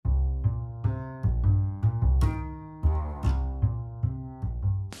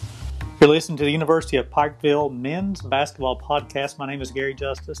You're listening to the University of Pikeville Men's Basketball Podcast. My name is Gary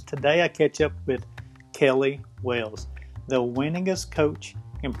Justice. Today I catch up with Kelly Wells, the winningest coach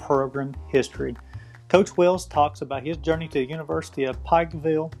in program history. Coach Wells talks about his journey to the University of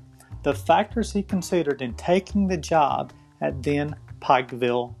Pikeville, the factors he considered in taking the job at then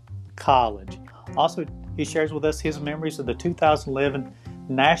Pikeville College. Also, he shares with us his memories of the 2011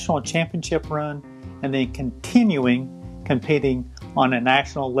 National Championship run and then continuing competing on a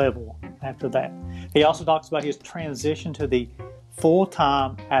national level after that. He also talks about his transition to the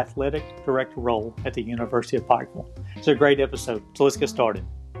full-time athletic director role at the University of Pikeville. It's a great episode, so let's get started.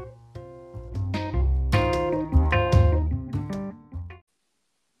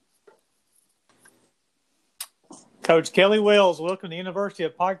 Coach Kelly Wells, welcome to the University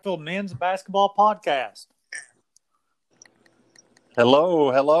of Pikeville Men's Basketball Podcast.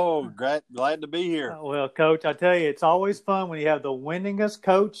 Hello. Glad to be here. Well, Coach, I tell you, it's always fun when you have the winningest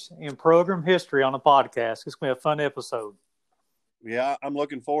coach in program history on a podcast. It's going to be a fun episode. Yeah, I'm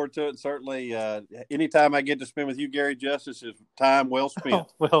looking forward to it. Certainly, anytime I get to spend with you, Gary Justice, is time well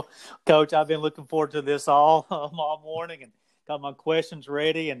spent. Well, Coach, I've been looking forward to this all morning and got my questions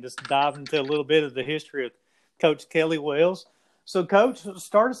ready and just dive into a little bit of the history of Coach Kelly Wells. So, Coach,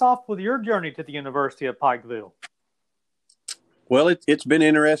 start us off with your journey to the University of Pikeville. Well, it's been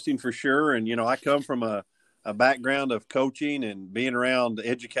interesting for sure. And, I come from a background of coaching and being around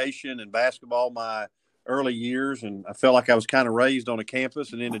education and basketball my early years. And I felt like I was kind of raised on a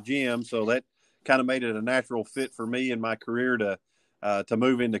campus and in a gym. So that kind of made it a natural fit for me in my career to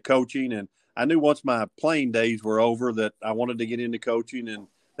move into coaching. And I knew once my playing days were over that I wanted to get into coaching, and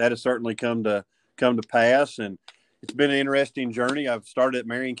that has certainly come to pass. And it's been an interesting journey. I've started at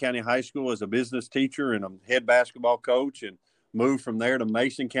Marion County High School as a business teacher and a head basketball coach, and moved from there to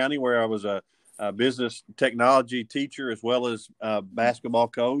Mason County, where I was a business technology teacher as well as a basketball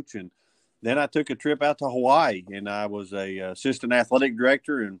coach. And then I took a trip out to Hawaii, and I was a assistant athletic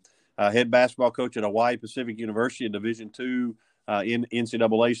director and head basketball coach at Hawaii Pacific University, a Division II in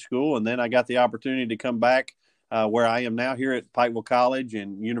NCAA school. And then I got the opportunity to come back where I am now here at Pikeville College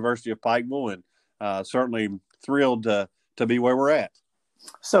and University of Pikeville, and certainly thrilled to be where we're at.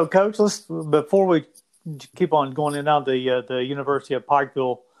 So, Coach, before we keep on going in on the University of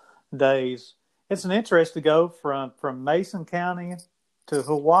Pikeville days, it's an interest to go from Mason County to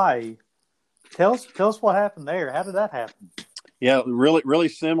Hawaii. Tell us what happened there. How did that happen? Yeah, really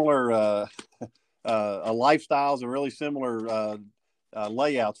similar lifestyles and really similar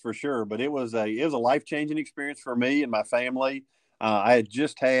layouts for sure. But it was a life-changing experience for me and my family. I had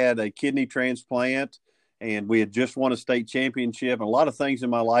just had a kidney transplant, and we had just won a state championship, and a lot of things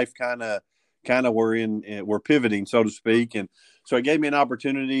in my life kind of were pivoting, so to speak. And so it gave me an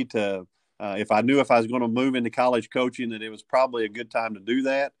opportunity to, if I was going to move into college coaching, that it was probably a good time to do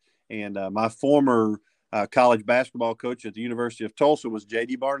that. And my former college basketball coach at the University of Tulsa was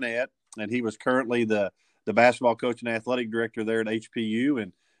J.D. Barnett, and he was currently the basketball coach and athletic director there at HPU.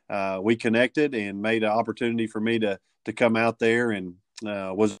 And we connected and made an opportunity for me to come out there, and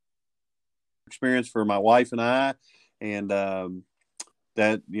was an experience for my wife and I. And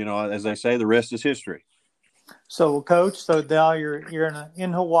that, as they say, the rest is history. So, Coach, now you're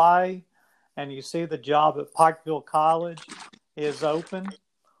in Hawaii, and you see the job at Pikeville College is open.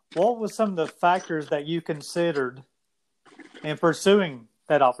 What was some of the factors that you considered in pursuing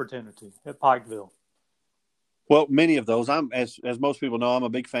that opportunity at Pikeville? Well, many of those. As most people know, I'm a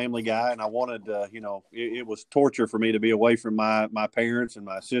big family guy, and I wanted, it was torture for me to be away from my parents and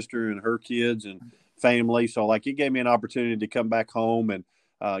my sister and her kids and family. So it gave me an opportunity to come back home. And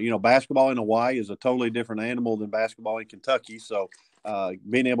basketball in Hawaii is a totally different animal than basketball in Kentucky. So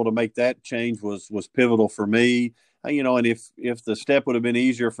being able to make that change was pivotal for me. And if the step would have been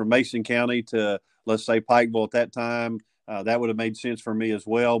easier from Mason County to, let's say, Pikeville at that time, that would have made sense for me as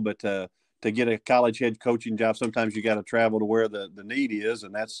well. But to get a college head coaching job, sometimes you got to travel to where the need is,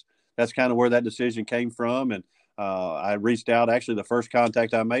 and that's kind of where that decision came from. And I reached out. Actually, the first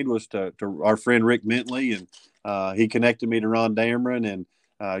contact I made was to our friend Rick Mentley, and he connected me to Ron Dameron, and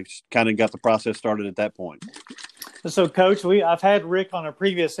kind of got the process started at that point. So, Coach, I've had Rick on a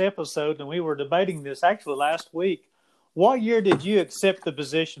previous episode, and we were debating this actually last week. What year did you accept the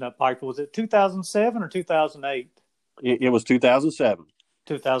position at Pikeville? Was it 2007 or 2008? It was 2007.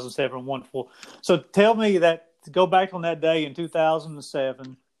 2007, wonderful. So tell me that, to go back on that day in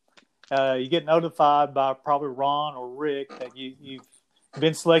 2007, you get notified by probably Ron or Rick that you've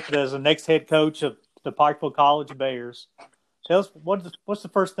been selected as the next head coach of the Pikeville College Bears. Tell us, what's the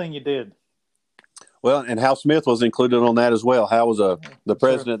first thing you did? Well, and Hal Smith was included on that as well. Hal was the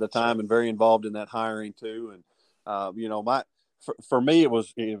president at the time and very involved in that hiring too. And for me, it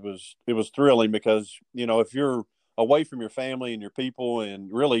was thrilling because, if you're away from your family and your people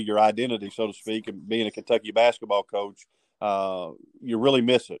and really your identity, so to speak, and being a Kentucky basketball coach, you really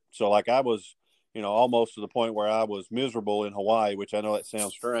miss it. So like I was, almost to the point where I was miserable in Hawaii, which I know that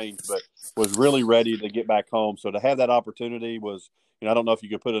sounds strange, but was really ready to get back home. So to have that opportunity was, I don't know if you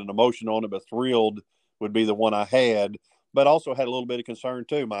could put an emotion on it, but thrilled would be the one I had, but also had a little bit of concern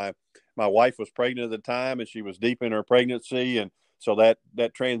too. My wife was pregnant at the time and she was deep in her pregnancy. And so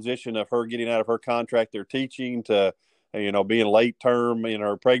that transition of her getting out of her contract there teaching to, being late term in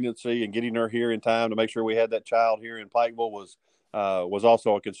her pregnancy and getting her here in time to make sure we had that child here in Pikeville was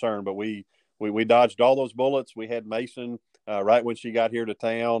also a concern. But we dodged all those bullets. We had Mason right when she got here to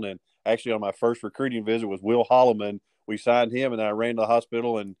town. And actually on my first recruiting visit was Will Holloman. We signed him, and I ran to the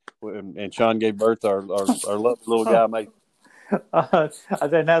hospital, and Sean gave birth to our lovely little guy, Mason.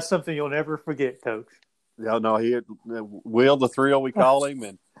 Then that's something you'll never forget, Coach. Yeah, no, Will the Thrill, we call him,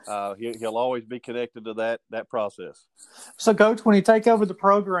 and he'll always be connected to that process. So, Coach, when you take over the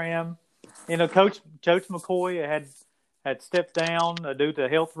program, Coach McCoy had stepped down due to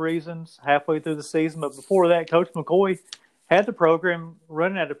health reasons halfway through the season, but before that, Coach McCoy had the program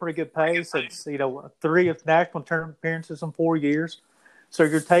running at a pretty good pace. It's 3 national tournament appearances in 4 years. So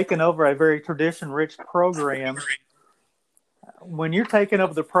you're taking over a very tradition-rich program. When you're taking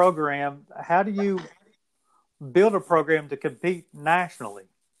over the program, how do you build a program to compete nationally?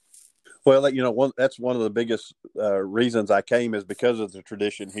 Well, that's one of the biggest reasons I came is because of the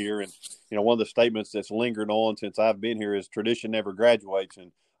tradition here. And, one of the statements that's lingered on since I've been here is tradition never graduates.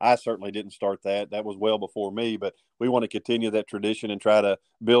 And I certainly didn't start that. That was well before me, but we want to continue that tradition and try to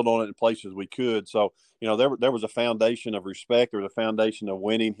build on it in places we could. So, there was a foundation of respect. There was a foundation of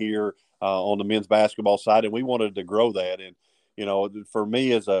winning here on the men's basketball side, and we wanted to grow that. And, for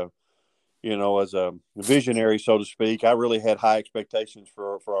me as a visionary, so to speak, I really had high expectations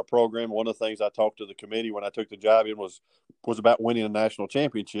for our program. One of the things I talked to the committee when I took the job in was about winning a national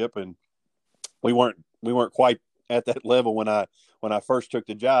championship, and we weren't quite at that level when I first took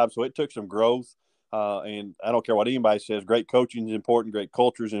the job. So it took some growth, and I don't care what anybody says. Great coaching is important, great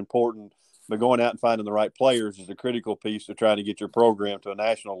culture is important, but going out and finding the right players is a critical piece to trying to get your program to a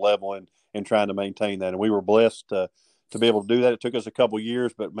national level and trying to maintain that. And we were blessed to be able to do that. It took us a couple of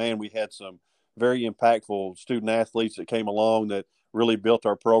years, but man, we had some very impactful student athletes that came along that really built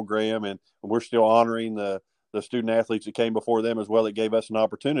our program, and we're still honoring the student athletes that came before them as well. It gave us an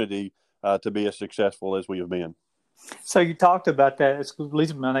opportunity to be as successful as we have been. So you talked about that. It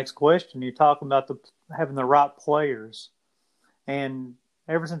leads me to my next question. You're talking about having the right players, and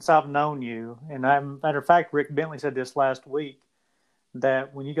ever since I've known you, and matter of fact, Rick Bentley said this last week,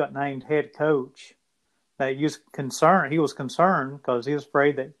 that when you got named head coach, that he was concerned because he was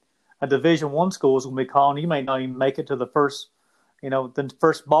afraid that a Division I school was going to be calling. You may not even make it to the first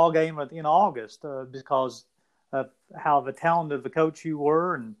ball game in August because of how talented of a coach you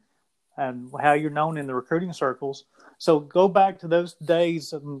were and how you're known in the recruiting circles. So go back to those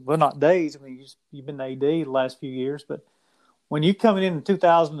days. Well, not days. I mean, you've been AD the last few years, but when you coming in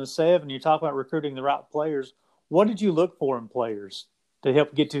 2007, you talk about recruiting the right players. What did you look for in players to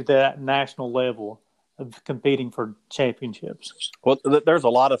help get to that national level of competing for championships? Well, there's a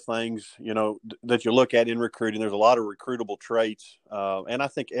lot of things, that you look at in recruiting. There's a lot of recruitable traits. And I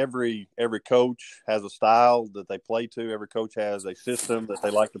think every coach has a style that they play to. Every coach has a system that they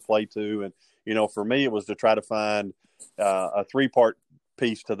like to play to. And, for me, it was to try to find a 3-part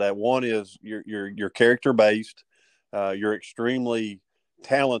piece to that. One is you're character-based. You're extremely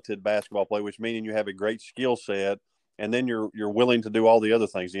talented basketball player, which meaning you have a great skill set. And then you're willing to do all the other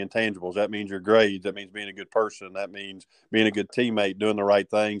things, the intangibles. That means your grades. That means being a good person. That means being a good teammate, doing the right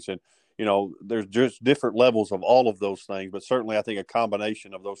things. And, there's just different levels of all of those things. But certainly I think a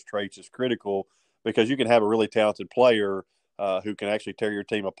combination of those traits is critical because you can have a really talented player who can actually tear your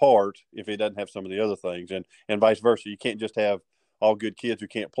team apart if he doesn't have some of the other things. And vice versa. You can't just have all good kids who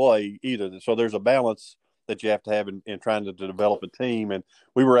can't play either. So there's a balance that you have to have in trying to develop a team. And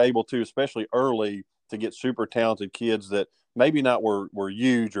we were able to, especially early, to get super talented kids that maybe not were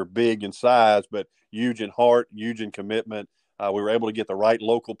huge or big in size, but huge in heart, huge in commitment. We were able to get the right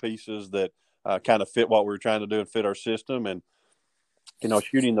local pieces that kind of fit what we were trying to do and fit our system. And,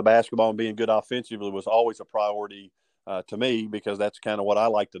 shooting the basketball and being good offensively was always a priority to me because that's kind of what I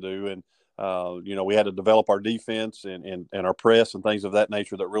like to do. And, we had to develop our defense and our press and things of that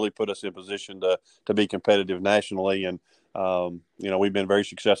nature that really put us in position to be competitive nationally. And, we've been very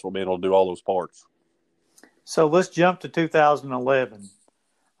successful being able to do all those parts. So let's jump to 2011.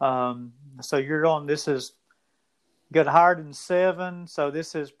 So you're on. Got hired in 7. So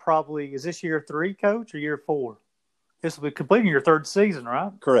this is this year 3, Coach, or year 4? This will be completing your third season,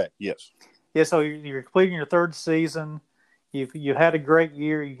 right? Correct. Yes. Yeah. So you're completing your third season. You had a great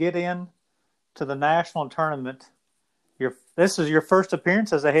year. You get in to the national tournament. This is your first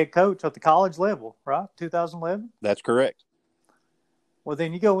appearance as a head coach at the college level, right? 2011. That's correct. Well,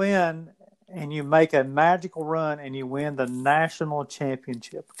 then you go in and you make a magical run and you win the national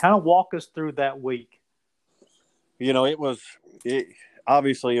championship. Kind of walk us through that week.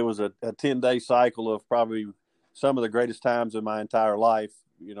 Obviously it was a 10-day cycle of probably some of the greatest times in my entire life,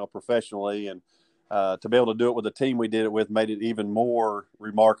 professionally. And to be able to do it with the team we did it with made it even more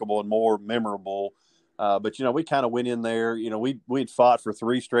remarkable and more memorable. But we kind of went in there, we'd fought for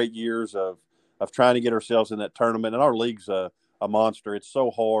 3 straight years of trying to get ourselves in that tournament, and our league's a monster. It's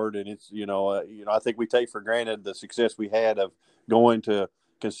so hard. And it's, I think we take for granted the success we had of going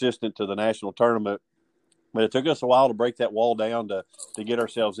consistent to the national tournament. But it took us a while to break that wall down to get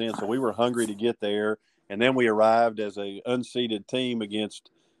ourselves in. So we were hungry to get there. And then we arrived as a unseeded team against,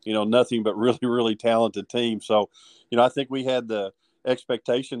 nothing but really, really talented teams. So, I think we had the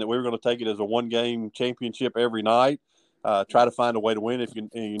expectation that we were going to take it as a 1-game championship every night, try to find a way to win. If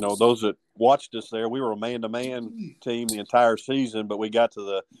those that watched us there, we were a man-to-man team the entire season, but we got to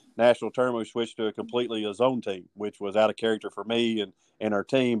the national tournament, we switched to a completely a zone team, which was out of character for me and our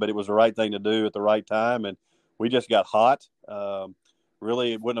team, but it was the right thing to do at the right time. And we just got hot.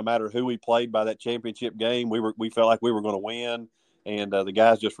 Really, it wouldn't have mattered who we played by that championship game. We felt like we were going to win, and the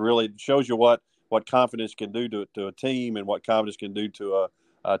guys just really shows you what confidence can do to a team and what confidence can do to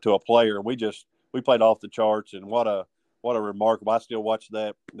a player. And we played off the charts, and what a remarkable. I still watch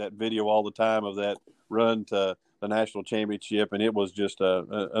that video all the time of that run to the national championship, and it was just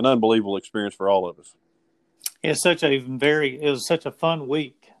an unbelievable experience for all of us. It was such a fun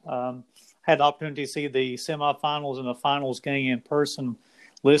week. Had the opportunity to see the semifinals and the finals game in person,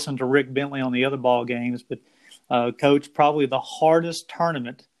 listen to Rick Bentley on the other ball games. But, Coach, probably the hardest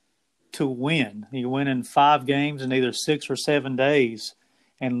tournament to win. You win in 5 games in either 6 or 7 days.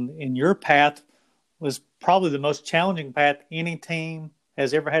 And your path was probably the most challenging path any team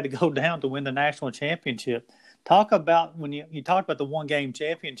has ever had to go down to win the national championship. Talk about when you talked about the 1-game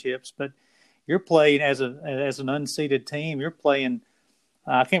championships, but you're playing as an unseeded team. You're playing.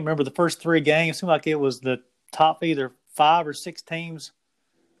 I can't remember the first 3 games. It seemed like it was the top either 5 or 6 teams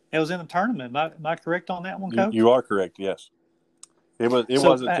that was in the tournament. Am I correct on that one, Coach? You are correct. Yes. It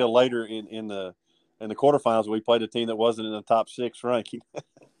wasn't until later in the quarterfinals we played a team that wasn't in the top 6 ranking.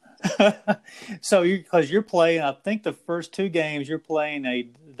 So because you're playing, I think the first 2 games you're playing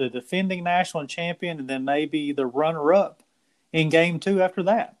the defending national champion and then maybe the runner-up in game 2 after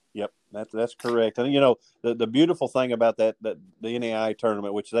that. Yep, that's correct. And the beautiful thing about the NAIA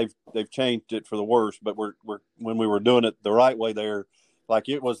tournament, which they've changed it for the worse, but when we were doing it the right way there, like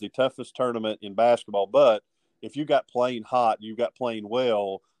it was the toughest tournament in basketball. But if you got playing hot, you got playing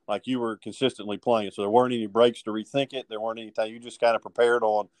well, like you were consistently playing. So there weren't any breaks to rethink it. There weren't any time. You just kind of prepared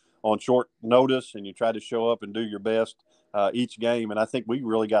on short notice, and you tried to show up and do your best each game. And I think we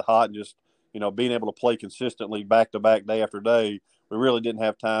really got hot and just, being able to play consistently back to back, day after day. We really didn't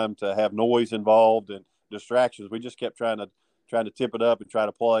have time to have noise involved and distractions. We just kept trying to tip it up and try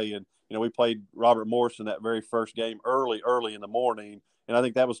to play. And, we played Robert Morris in that very first game early in the morning. And I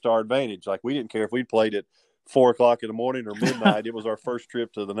think that was to our advantage. Like, we didn't care if we played at 4:00 in the morning or midnight. It was our first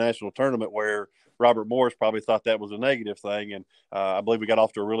trip to the national tournament, where Robert Morris probably thought that was a negative thing. And I believe we got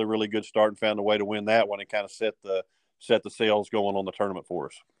off to a really, really good start and found a way to win that one and kind of set the sails going on the tournament for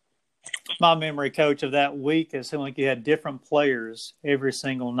us. My memory, Coach, of that week is like you had different players every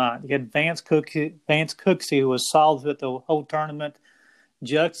single night. You had Vance Cooksey, who was solid with the whole tournament.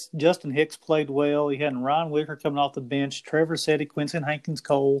 Justin Hicks played well. You had Ryan Wicker coming off the bench. Trevor Setti, Quincy Hankins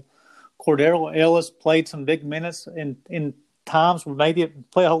Cole. Cordero Ellis played some big minutes in times where maybe it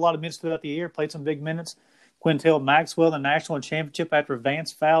play a whole lot of minutes throughout the year, played some big minutes. Quintel Maxwell, the national championship after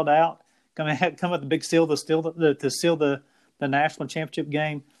Vance fouled out, come up the big steal to seal the national championship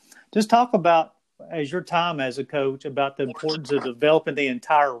game. Just talk about, as your time as a coach, about the importance of developing the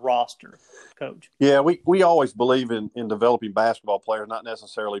entire roster, Coach. Yeah, we always believe in developing basketball players, not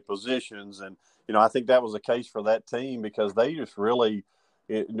necessarily positions. And, I think that was the case for that team because they just really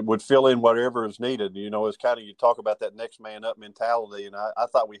would fill in whatever is needed. It's kind of, you talk about that next man up mentality. And I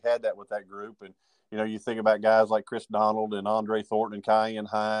thought we had that with that group. And, you think about guys like Chris Donald and Andre Thornton and Kyan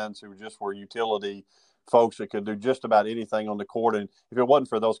Hines, who just were utility folks that could do just about anything on the court. And if it wasn't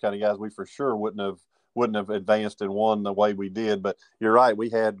for those kind of guys, we for sure wouldn't have advanced and won the way we did. But you're right, we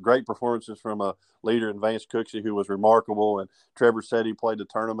had great performances from a leader in Vance Cooksey, who was remarkable, and Trevor Setti played the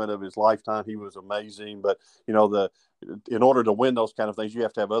tournament of his lifetime. He was amazing. But in order to win those kind of things, you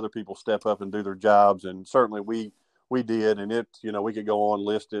have to have other people step up and do their jobs. And certainly we we did, and we could go on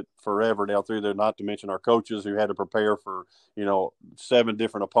list it forever down through there. Not to mention our coaches who had to prepare for 7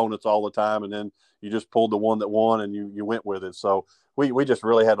 different opponents all the time, and then you just pulled the one that won and you went with it. So we just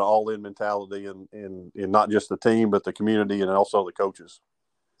really had an all-in mentality in not just the team but the community and also the coaches.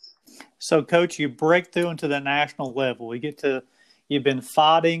 So, Coach, you break through into the national level. You've been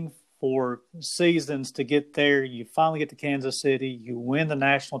fighting for seasons to get there. You finally get to Kansas City. You win the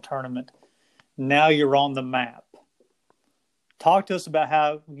national tournament. Now you're on the map. Talk to us about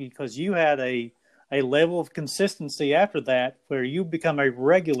how, because you had a level of consistency after that where you become a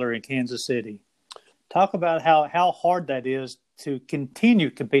regular in Kansas City. Talk about how hard that is to continue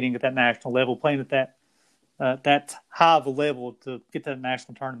competing at that national level, playing at that high of a level to get to that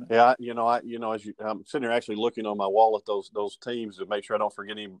national tournament. Yeah, I'm sitting here actually looking on my wall at those teams to make sure I don't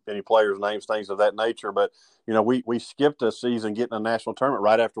forget any players' names, things of that nature. But we skipped a season getting a national tournament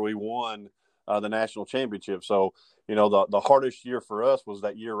right after we won the national championship. So the hardest year for us was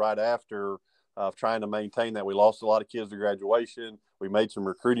that year right after of trying to maintain that. We lost a lot of kids to graduation. We made some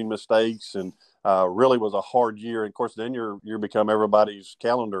recruiting mistakes, and really was a hard year. And of course, then you become everybody's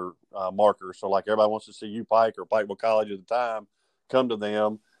calendar marker. So like everybody wants to see you, Pike or Pikeville College at the time, come to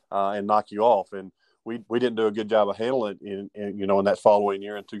them and knock you off. And we didn't do a good job of handling it in that following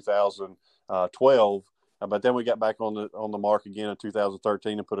year in 2012. But then we got back on the mark again in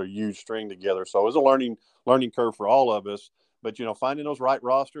 2013 and put a huge string together. So it was a learning curve for all of us. But finding those right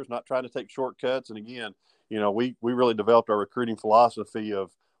rosters, not trying to take shortcuts, and again, we really developed our recruiting philosophy of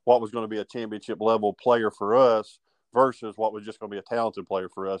what was going to be a championship level player for us versus what was just going to be a talented player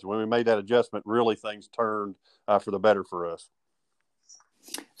for us. And when we made that adjustment, really things turned for the better for us.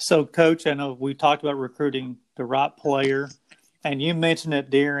 So, Coach, I know we talked about recruiting the right player, and you mentioned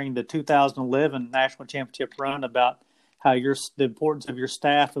it during the 2011 national championship run about how the importance of your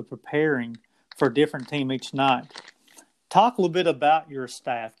staff of preparing for a different team each night. Talk a little bit about your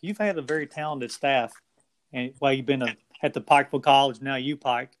staff. You've had a very talented staff, and while you've been at the Pikeville College, now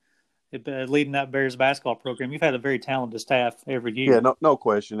Pike, leading that Bears basketball program. You've had a very talented staff every year. Yeah, no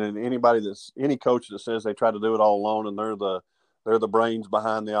question. And any coach that says they try to do it all alone and they're the brains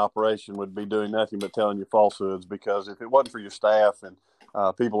behind the operation would be doing nothing but telling you falsehoods, because if it wasn't for your staff and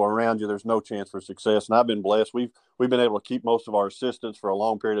people around you, there's no chance for success. And I've been blessed. We've been able to keep most of our assistants for a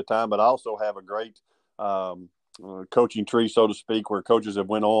long period of time, but I also have a great coaching tree, so to speak, where coaches have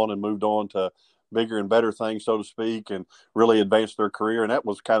went on and moved on to bigger and better things, so to speak, and really advance their career. And that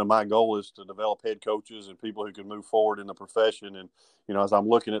was kind of my goal, is to develop head coaches and people who can move forward in the profession. And, as I'm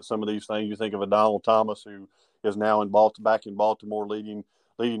looking at some of these things, you think of a Donald Thomas, who is now back in Baltimore, leading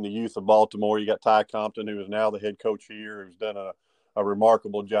the youth of Baltimore. You got Ty Compton, who is now the head coach here, who's done a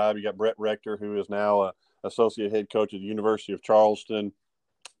remarkable job. You got Brett Rector, who is now a associate head coach at the University of Charleston.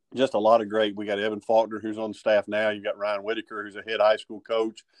 Just a lot of great. We got Evan Faulkner, who's on the staff now. You got Ryan Whitaker, who's a head high school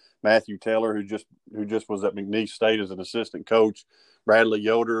coach. Matthew Taylor, who just was at McNeese State as an assistant coach. Bradley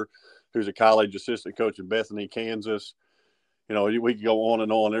Yoder, who's a college assistant coach in Bethany, Kansas. We could go on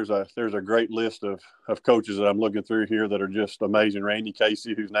and on. There's a great list of coaches that I'm looking through here that are just amazing. Randy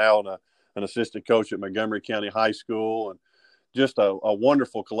Casey, who's now an assistant coach at Montgomery County High School, and just a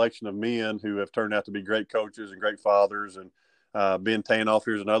wonderful collection of men who have turned out to be great coaches and great fathers. And Ben Tanoff,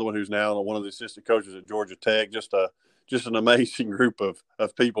 here's another one who's now one of the assistant coaches at Georgia Tech. Just an amazing group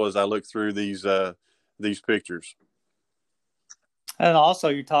of people as I look through these pictures. And also,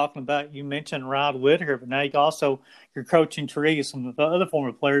 you mentioned Ryan Whitaker, but now you're coaching tree some of the other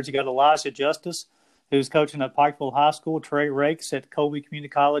former players. You got Elijah Justice, who's coaching at Pikeville High School. Trey Rakes at Colby Community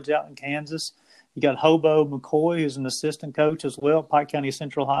College out in Kansas. You got Hobo McCoy, who's an assistant coach as well at Pike County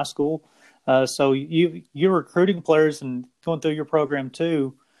Central High School. So you're recruiting players and going through your program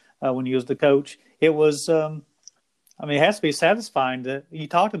too. When you was the coach, it was. It has to be satisfying that you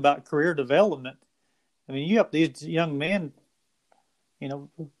talked about career development. You have these young men.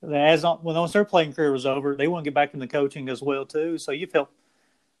 Once their playing career was over, they want to get back into coaching as well too. So you've helped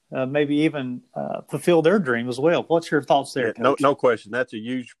maybe even fulfill their dream as well. What's your thoughts there, Coach? No question. That's a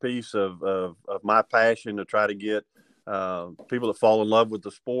huge piece of my passion, to try to get people that fall in love with the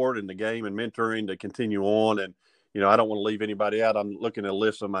sport and the game and mentoring to continue on. And, I don't want to leave anybody out. I'm looking at a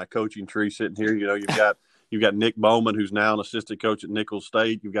list of my coaching tree sitting here. You've got Nick Bowman, who's now an assistant coach at Nichols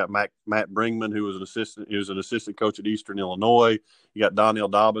State. You've got Matt Bringman, who was an assistant coach at Eastern Illinois. You got Donnell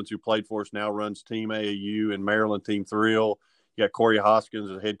Dobbins, who played for us, now runs Team AAU in Maryland, Team Thrill. You got Corey Hoskins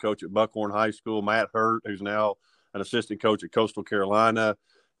as a head coach at Buckhorn High School. Matt Hurt, who's now an assistant coach at Coastal Carolina.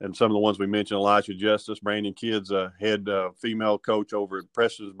 And some of the ones we mentioned, Elijah Justice, Brandon Kidd's a head female coach over at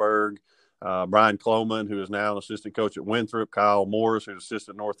Prestonsburg. Brian Cloman, who is now an assistant coach at Winthrop. Kyle Morris, who's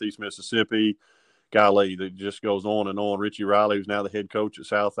assistant Northeast Mississippi. golly, that just goes on and on. Richie Riley, who's now the head coach at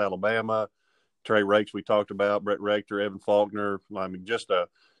South Alabama. Trey Rakes, we talked about, Brett Rector, Evan Faulkner. I mean, just a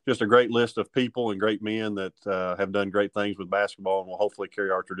great list of people and great men that have done great things with basketball and will hopefully carry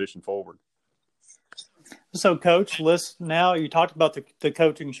our tradition forward. So, Coach, now you talked about the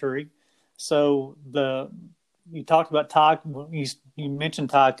coaching tree. So you talked about Ty. You mentioned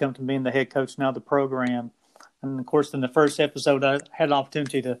Ty come to being the head coach now of the program, and of course, in the first episode, I had an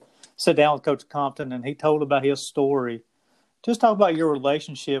opportunity to sit down with Coach Compton, and he told about his story. Just talk about your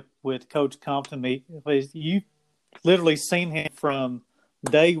relationship with Coach Compton. You literally seen him from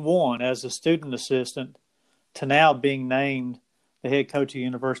day one as a student assistant to now being named the head coach of the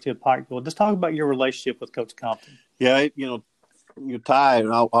University of Pikeville. Just talk about your relationship with Coach Compton. Yeah, Ty,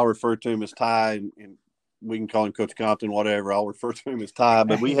 and I'll refer to him as Ty, and we can call him Coach Compton, whatever. I'll refer to him as Ty.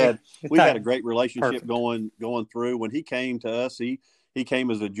 But we had a great relationship going through. When he came to us, he came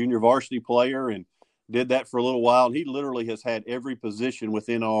as a junior varsity player and did that for a little while. And he literally has had every position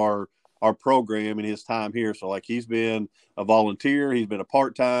within our program in his time here. So, like, he's been a volunteer, he's been a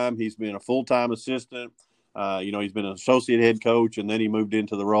part-time, he's been a full-time assistant. He's been an associate head coach, and then he moved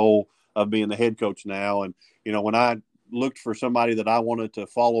into the role of being the head coach now. And, when I looked for somebody that I wanted to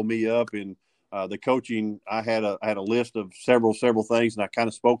follow me up in the coaching, I had a list of several things, and I kind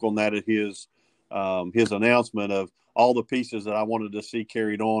of spoke on that at his announcement of all the pieces that I wanted to see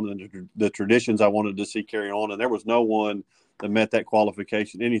carried on and the traditions I wanted to see carried on. And there was no one that met that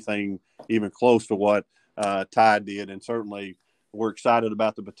qualification, anything even close to what Ty did. And certainly we're excited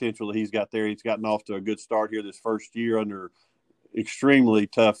about the potential that he's got there. He's gotten off to a good start here this first year under extremely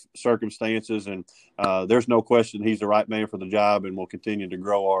tough circumstances. And there's no question he's the right man for the job and will continue to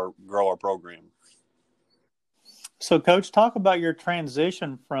grow our program. So, Coach, talk about your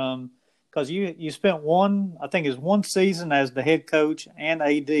transition from, because you spent one season as the head coach and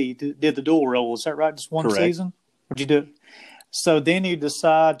AD, did the dual role. Is that right? Just one Correct. season? Or did you do it? So then you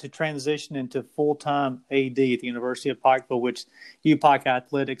decide to transition into full-time AD at the University of Pikeville, which UPike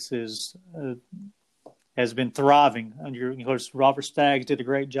Athletics has been thriving. Of course, Robert Staggs did a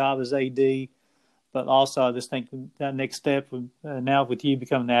great job as AD, but also I just think that next step now with you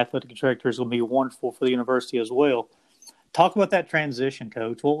becoming the athletic director is going to be wonderful for the university as well. Talk about that transition,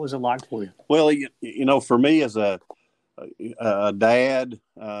 Coach. What was it like for you? Well, for me as a dad,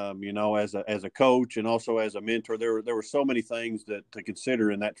 as a coach and also as a mentor, there were so many things to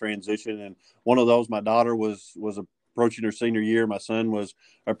consider in that transition. And one of those, my daughter was approaching her senior year. My son was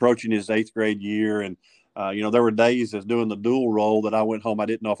approaching his 8th grade year. And, there were days as doing the dual role that I went home, I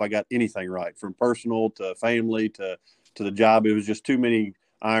didn't know if I got anything right, from personal to family to the job. It was just too many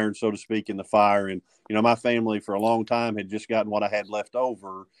irons, so to speak, in the fire. And, my family for a long time had just gotten what I had left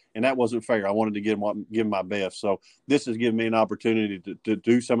over, and that wasn't fair. I wanted to give them my best. So this has given me an opportunity to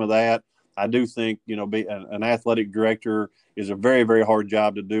do some of that. I do think, be an athletic director is a very, very hard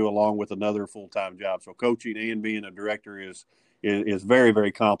job to do along with another full-time job. So coaching and being a director is very,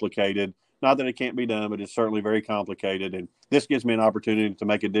 very complicated. Not that it can't be done, but it's certainly very complicated. And this gives me an opportunity to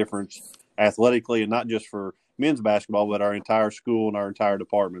make a difference athletically, and not just for men's basketball, but our entire school and our entire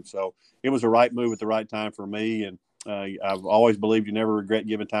department. So it was the right move at the right time for me. And I've always believed you never regret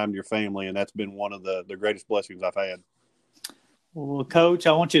giving time to your family, and that's been one of the greatest blessings I've had. Well, Coach,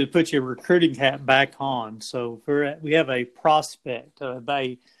 I want you to put your recruiting hat back on. So we have a prospect,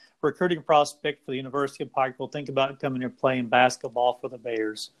 a recruiting prospect for the University of Pikeville. Think about coming here playing basketball for the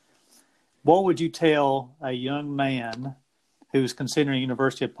Bears. What would you tell a young man who's considering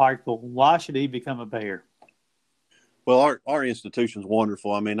University of Pikeville? Why should he become a Bear? Well, our institution's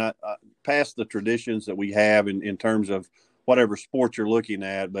wonderful. I mean, I past the traditions that we have in terms of whatever sport you're looking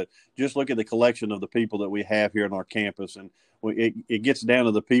at, but just look at the collection of the people that we have here on our campus. And it gets down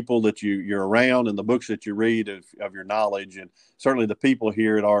to the people that you're around and the books that you read of your knowledge. And certainly the people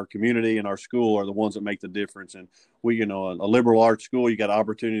here at our community and our school are the ones that make the difference. And we, a liberal arts school, you got an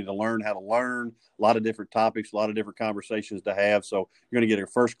opportunity to learn how to learn, a lot of different topics, a lot of different conversations to have. So you're going to get a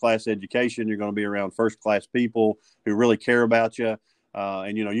first-class education. You're going to be around first-class people who really care about you.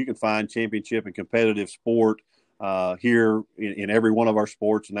 And you can find championship and competitive sport here in every one of our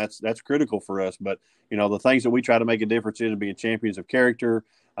sports, and that's critical for us. But the things that we try to make a difference in being champions of character,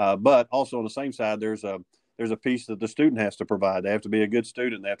 but also on the same side, there's a piece that the student has to provide. They have to be a good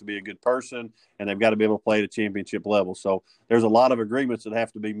student, they have to be a good person, and they've got to be able to play at a championship level. So there's a lot of agreements that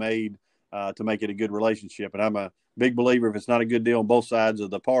have to be made to make it a good relationship. And I'm a big believer, if it's not a good deal on both sides of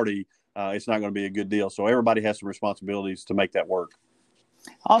the party, it's not going to be a good deal. So everybody has some responsibilities to make that work.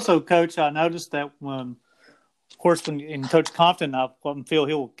 Also, Coach, I noticed that of course, in Coach Compton, I feel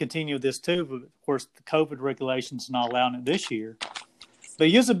he'll continue this too, but of course the COVID regulations not allowing it this year. But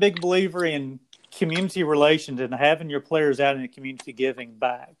he is a big believer in community relations and having your players out in the community giving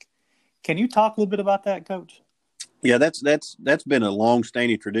back. Can you talk a little bit about that, Coach? Yeah, that's been a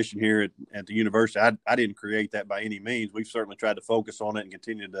long-standing tradition here at the university. I didn't create that by any means. We've certainly tried to focus on it and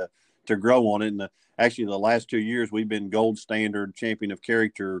continue to grow on it. And actually, the last 2 years, we've been gold standard champion of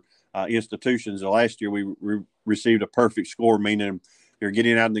character institutions. The last year, we received a perfect score, meaning you're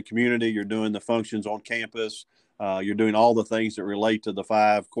getting out in the community, you're doing the functions on campus, you're doing all the things that relate to the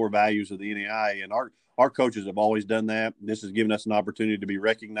 5 core values of the NAIA. And our coaches have always done that. This has given us an opportunity to be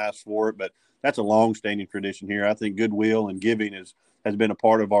recognized for it, but that's a long-standing tradition here. I think goodwill and giving has been a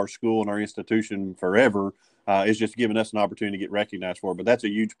part of our school and our institution forever. It's just given us an opportunity to get recognized for it. But that's a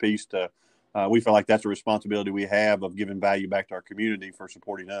huge piece to we feel like that's a responsibility we have of giving value back to our community for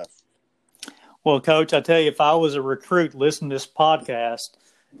supporting us. Well, Coach, I tell you, if I was a recruit listening to this podcast,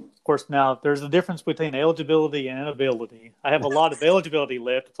 of course, now there's a difference between eligibility and ability. I have a lot of eligibility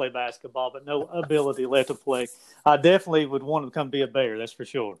left to play basketball, but no ability left to play. I definitely would want to come be a Bear, that's for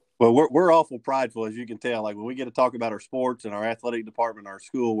sure. Well, we're awful prideful, as you can tell. Like when we get to talk about our sports and our athletic department, our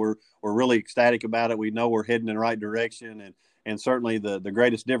school, we're really ecstatic about it. We know we're heading in the right direction, and certainly the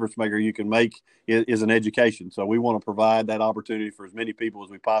greatest difference maker you can make is an education. So we want to provide that opportunity for as many people as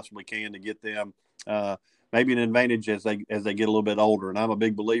we possibly can to get them maybe an advantage as they get a little bit older. And I'm a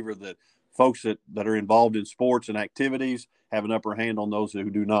big believer that folks that are involved in sports and activities have an upper hand on those who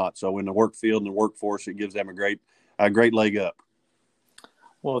do not. So in the work field and the workforce, it gives them a great leg up.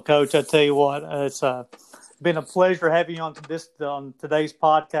 Well, Coach, I tell you what, it's been a pleasure having you on today's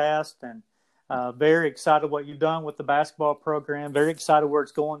podcast, and very excited what you've done with the basketball program. Very excited where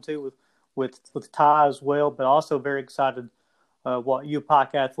it's going to with Ty as well, but also very excited what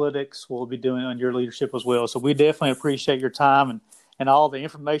UPike Athletics will be doing on your leadership as well. So we definitely appreciate your time and all the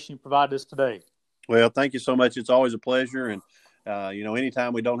information you provided us today. Well, thank you so much. It's always a pleasure. And,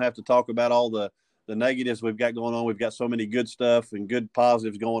 anytime we don't have to talk about all the negatives we've got going on, we've got so many good stuff and good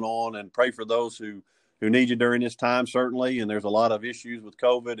positives going on, and pray for those who need you during this time, certainly. And there's a lot of issues with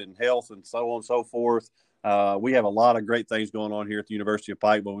COVID and health and so on and so forth. We have a lot of great things going on here at the University of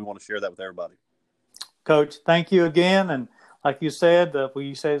Pike, but we want to share that with everybody. Coach, thank you again. And like you said,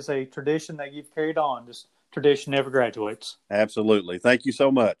 it's a tradition that you've carried on. This tradition never graduates. Absolutely. Thank you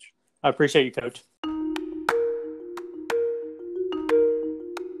so much. I appreciate you, Coach.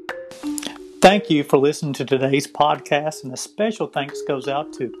 Thank you for listening to today's podcast, and a special thanks goes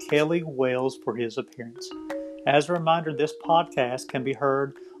out to Kelly Wells for his appearance. As a reminder, this podcast can be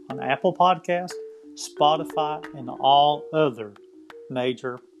heard on Apple Podcasts, Spotify, and all other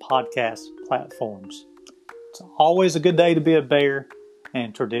major podcast platforms. It's always a good day to be a Bear,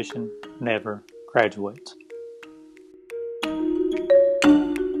 and tradition never graduates.